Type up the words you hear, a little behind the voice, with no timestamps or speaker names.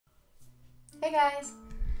Hey guys!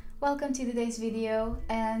 Welcome to today's video,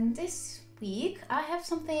 and this week I have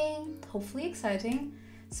something hopefully exciting.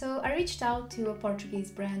 So I reached out to a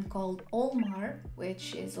Portuguese brand called Olmar,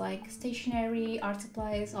 which is like stationery, art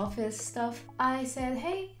supplies, office stuff. I said,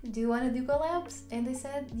 hey, do you want to do collabs? And they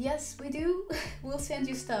said, yes, we do. We'll send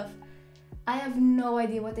you stuff. I have no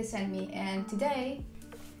idea what they sent me, and today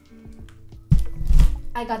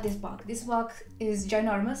I got this box. This box is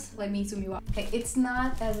ginormous. Let me zoom you out. Okay, it's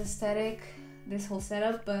not as aesthetic, this whole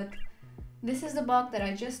setup, but this is the box that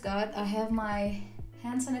I just got. I have my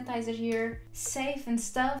hand sanitizer here, safe and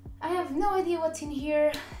stuff. I have no idea what's in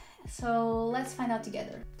here, so let's find out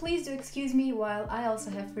together. Please do excuse me while I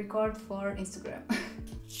also have to record for Instagram.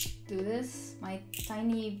 Do this, my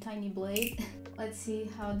tiny blade. Let's see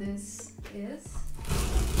how this is.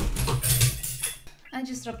 I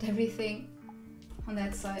just dropped everything on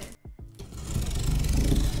that side.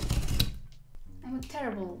 I'm a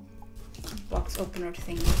terrible box opener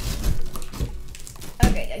thing.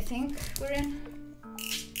 Okay, I think we're in.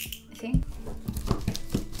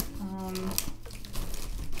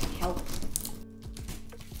 Help.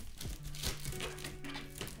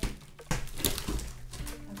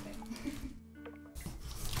 Okay.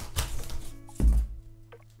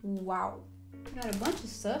 Wow. Got a bunch of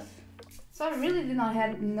stuff. So I really did not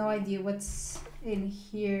have no idea what's in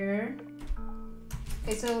here.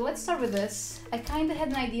 Okay, so let's start with this. I kind of had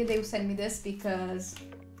an idea they would send me this because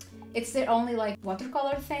it's their only like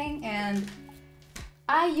watercolor thing, and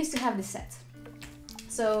I used to have this set.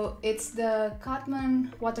 So it's the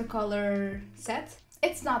Cotman watercolor set.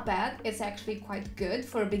 It's not bad, it's actually quite good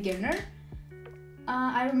for a beginner.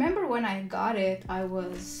 I remember when I got it, I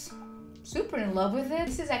was super in love with it.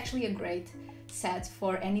 This is actually a great set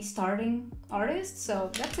for any starting artist, so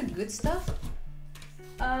that's a good stuff.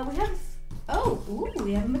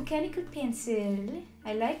 We have a mechanical pencil.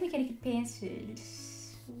 I like mechanical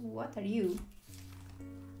pencils. What are you?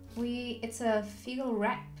 It's a Figel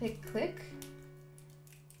Rack Pick Click.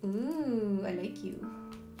 Ooh, I like you.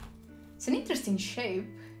 It's an interesting shape.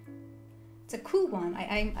 It's a cool one.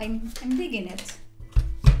 I'm digging it.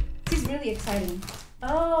 This is really exciting.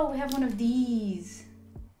 Oh, we have one of these.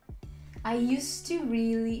 I used to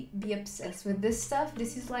really be obsessed with this stuff.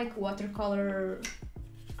 This is like watercolor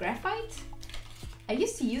graphite. I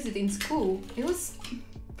used to use it in school. It was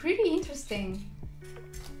pretty interesting.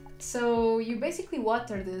 So you basically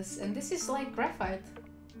water this, and this is like graphite.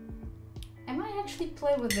 I might actually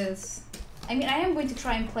play with this. I mean, I am going to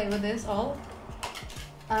try and play with this all.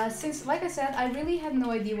 Since, like I said, I really had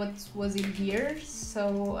no idea what was in here,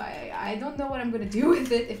 so I don't know what I'm gonna do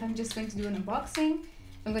with it. If I'm just going to do an unboxing,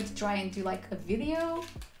 I'm going to try and do like a video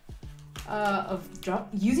of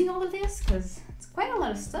using all of this, because it's quite a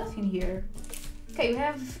lot of stuff in here. Okay, we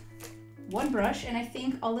have one brush, and I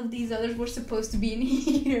think all of these others were supposed to be in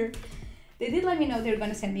here. They did let me know they were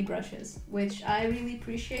gonna send me brushes, which I really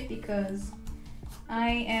appreciate because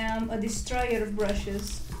I am a destroyer of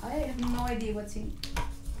brushes. I have no idea what's in.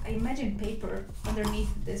 I imagine paper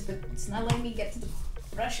underneath this, but it's not letting me get to the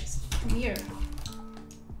brushes from here.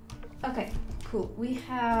 Okay, cool. We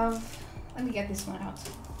have. Let me get this one out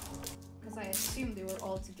because I assumed they were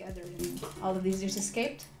all together and all of these just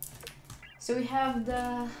escaped. So we have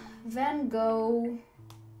the Van Gogh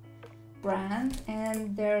brand,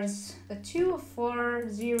 and there's a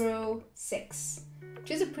 2406, which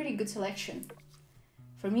is a pretty good selection,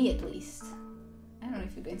 for me at least. I don't know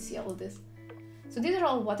if you can see all of this. So these are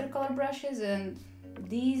all watercolor brushes, and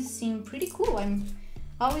these seem pretty cool. I'm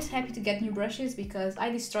always happy to get new brushes because I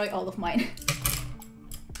destroy all of mine.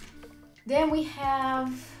 Then we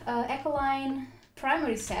have Ecoline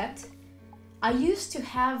primary set. I used to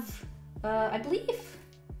have, I believe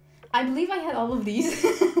I had all of these.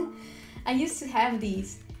 I used to have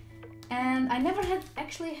these, and I never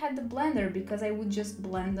actually had the blender because I would just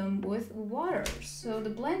blend them with water. So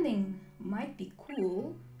the blending might be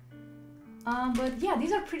cool. But yeah,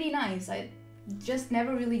 these are pretty nice. I just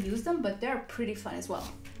never really used them, but they're pretty fun as well.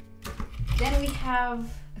 Then we have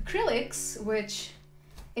acrylics, which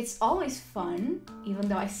it's always fun, even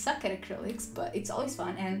though I suck at acrylics, but it's always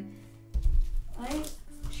fun. And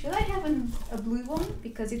should I have a blue one?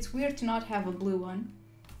 Because it's weird to not have a blue one.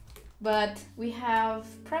 But we have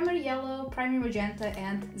primary yellow, primary magenta,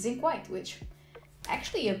 and zinc white, which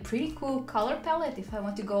actually a pretty cool color palette if I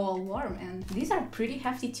want to go all warm. And these are pretty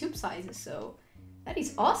hefty tube sizes, so that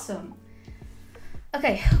is awesome.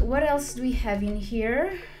 Okay, what else do we have in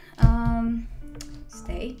here?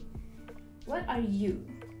 Stay. What are you?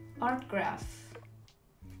 Art graph.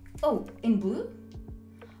 Oh, in blue?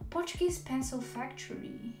 Portuguese Pencil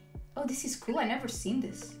Factory. Oh, this is cool. I never seen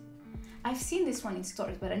this. I've seen this one in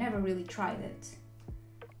stores, but I never really tried it.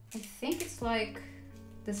 I think it's like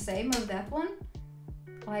the same as that one,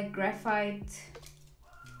 like graphite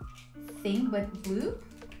thing but blue.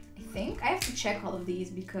 I think I have to check all of these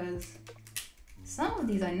because some of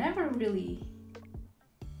these I never really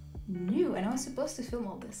knew, and I was supposed to film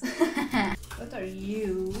all this. What are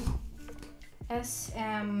you?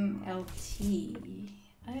 SMLT.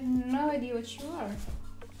 I have no idea what you are.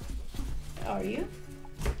 What are you?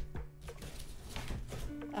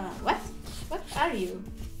 What? What are you?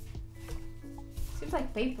 Seems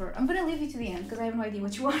like paper. I'm gonna leave you to the end because I have no idea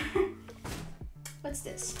what you are. What's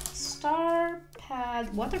this? Star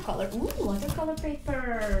pad watercolor. Ooh, watercolor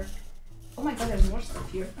paper. Oh my god, there's more stuff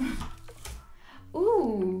here.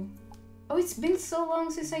 Ooh. Oh, it's been so long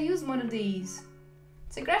since I used one of these.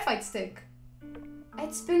 It's a graphite stick.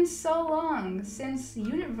 It's been so long, since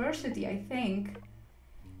university, I think,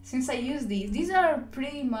 since I used these. These are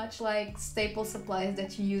pretty much like staple supplies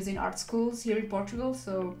that you use in art schools here in Portugal,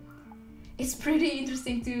 so it's pretty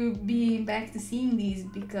interesting to be back to seeing these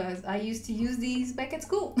because I used to use these back at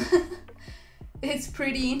school. It's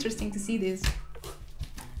pretty interesting to see this.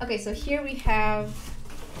 Okay, so here we have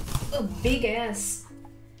a big ass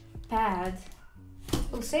pad.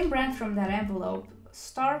 Oh, same brand from that envelope.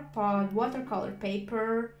 Star Pod watercolor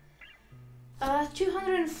paper.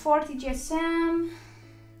 240 GSM.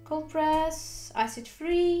 Cold press. Acid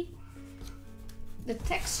free. The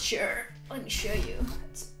texture. Let me show you.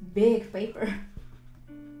 It's big paper.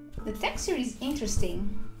 The texture is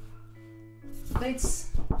interesting, but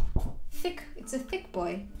it's thick. It's a thick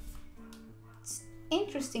boy. It's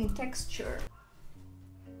interesting texture.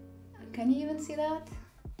 Can you even see that?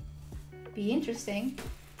 Be interesting.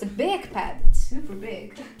 It's a big pad. It's super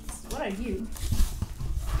big. What are you?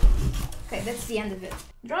 Okay, that's the end of it.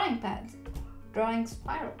 Drawing pad. Drawing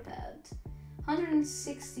spiral pad.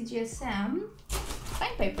 160 GSM.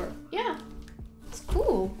 Fine paper. Yeah, it's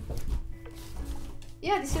cool.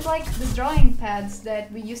 Yeah, this is like the drawing pads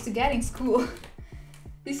that we used to get in school.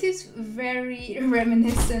 This is very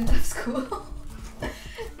reminiscent of school.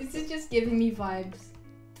 This is just giving me vibes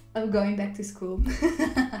of going back to school.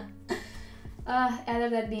 Either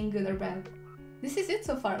that being good or bad. This is it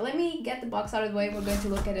so far. Let me get the box out of the way. We're going to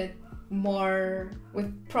look at it more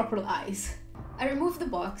with proper eyes. I removed the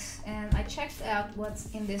box and I checked out what's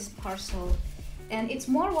in this parcel, and it's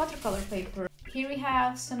more watercolor paper. Here we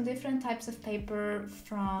have some different types of paper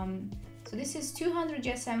from, so this is 200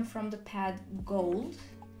 GSM from the pad Gold.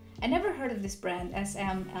 I never heard of this brand,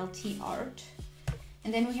 SMLT Art.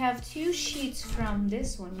 And then we have 2 sheets from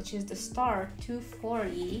this one, which is the Star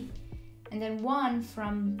 240, and then one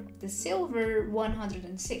from the Silver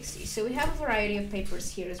 160. So we have a variety of papers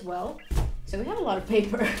here as well. So we have a lot of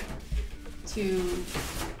paper to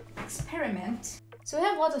experiment. So we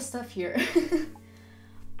have lots of stuff here.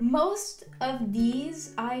 Most of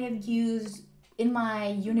these I have used in my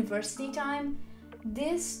university time.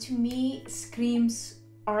 This to me screams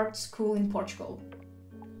art school in Portugal,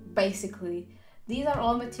 basically. These are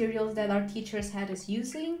all materials that our teachers had us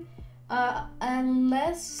using,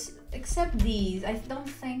 except these. I don't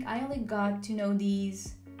think, I only got to know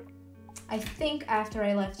these, I think, after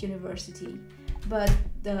I left university. But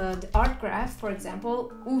the art graph, for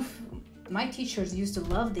example, oof, my teachers used to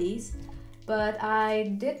love these, but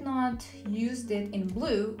I did not use it in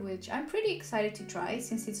blue, which I'm pretty excited to try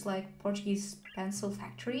since it's like Portuguese pencil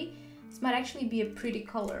factory. This might actually be a pretty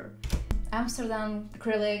color. Amsterdam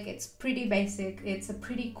acrylic, it's pretty basic, it's a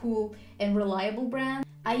pretty cool and reliable brand.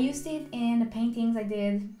 I used it in the paintings I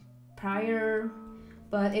did prior,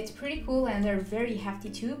 but it's pretty cool and they're very hefty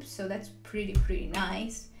tubes, so that's pretty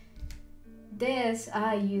nice. This,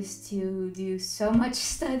 I used to do so much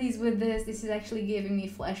studies with this. This is actually giving me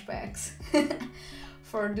flashbacks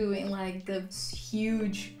for doing like the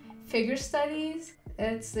huge figure studies.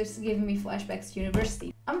 It's just giving me flashbacks to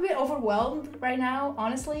university. I'm a bit overwhelmed right now,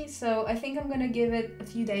 honestly, so I think I'm gonna give it a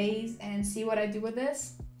few days and see what I do with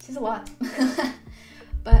this. This is a lot.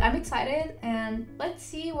 But I'm excited, and let's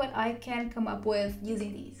see what I can come up with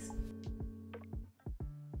using these.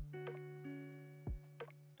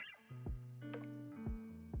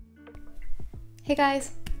 Hey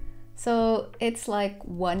guys! So it's like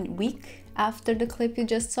 1 week after the clip you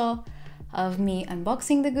just saw of me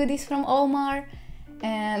unboxing the goodies from Olmar,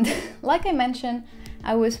 and like I mentioned,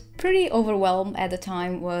 I was pretty overwhelmed at the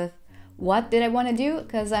time with what did I want to do,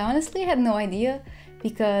 because I honestly had no idea,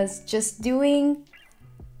 because just doing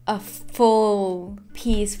a full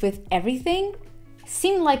piece with everything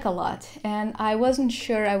seemed like a lot, and I wasn't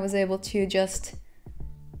sure I was able to just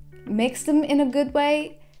mix them in a good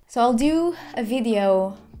way. So I'll do a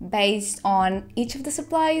video based on each of the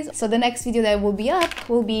supplies. So the next video that will be up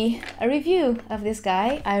will be a review of this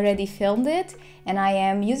guy. I already filmed it and I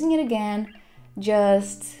am using it again,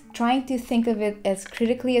 just trying to think of it as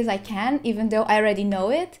critically as I can, even though I already know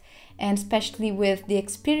it. And especially with the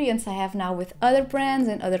experience I have now with other brands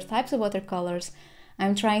and other types of watercolors,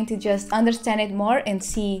 I'm trying to just understand it more and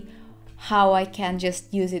see how I can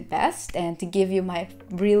just use it best and to give you my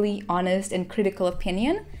really honest and critical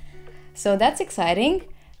opinion. So that's exciting.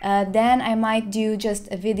 Then I might do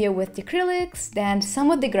just a video with the acrylics, then some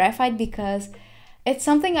with the graphite, because it's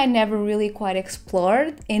something I never really quite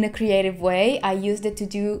explored in a creative way. I used it to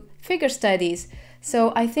do figure studies.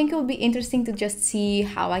 So I think it will be interesting to just see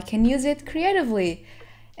how I can use it creatively.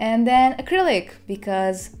 And then acrylic,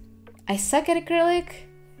 because I suck at acrylic.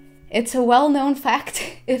 It's a well-known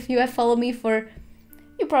fact. If you have followed me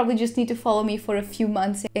you probably just need to follow me for a few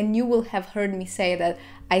months and you will have heard me say that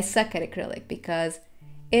I suck at acrylic, because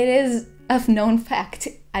it is a known fact.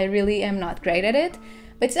 I really am not great at it,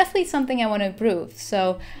 but it's definitely something I want to improve.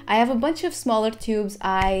 So I have a bunch of smaller tubes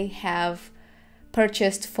I have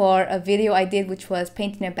purchased for a video I did, which was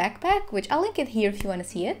painting a backpack, which I'll link it here if you want to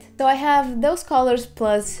see it. So I have those colors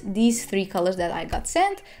plus these 3 colors that I got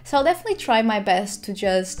sent. So I'll definitely try my best to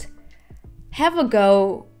just have a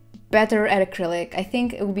go better at acrylic. I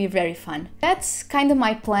think it will be very fun. That's kind of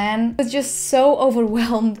my plan. I was just so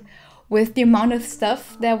overwhelmed with the amount of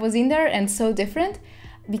stuff that was in there and so different,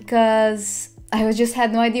 because I just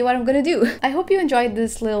had no idea what I'm gonna do. I hope you enjoyed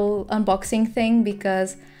this little unboxing thing,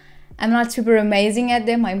 because I'm not super amazing at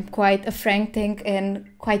them. I'm quite a frantic and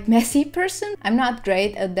quite messy person. I'm not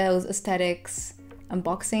great at those aesthetics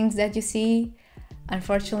unboxings that you see.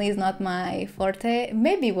 Unfortunately, it's not my forte.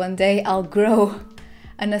 Maybe one day I'll grow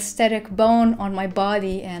an aesthetic bone on my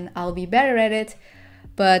body and I'll be better at it.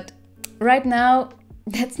 But right now,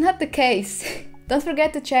 that's not the case. Don't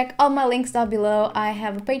forget to check all my links down below. I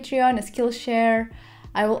have a Patreon, a Skillshare.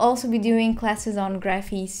 I will also be doing classes on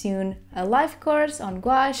graphy soon, a live course on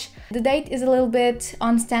gouache. The date is a little bit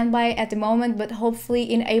on standby at the moment, but hopefully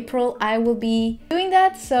in April I will be doing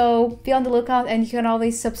that. So be on the lookout, and you can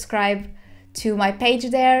always subscribe to my page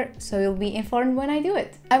there, so you'll be informed when I do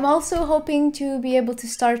it. I'm also hoping to be able to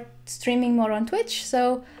start streaming more on Twitch,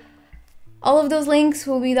 so all of those links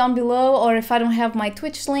will be down below, or if I don't have my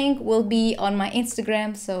Twitch link, will be on my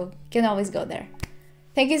Instagram, so you can always go there.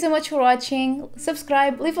 Thank you so much for watching.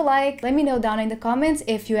 Subscribe, leave a like, let me know down in the comments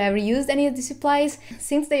if you ever used any of the supplies.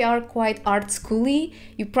 Since they are quite art schooly,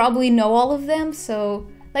 you probably know all of them, so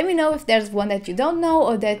let me know if there's one that you don't know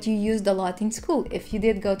or that you used a lot in school, if you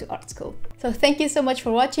did go to art school. So thank you so much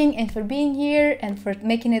for watching and for being here and for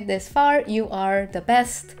making it this far. You are the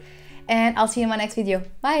best, and I'll see you in my next video.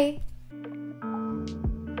 Bye!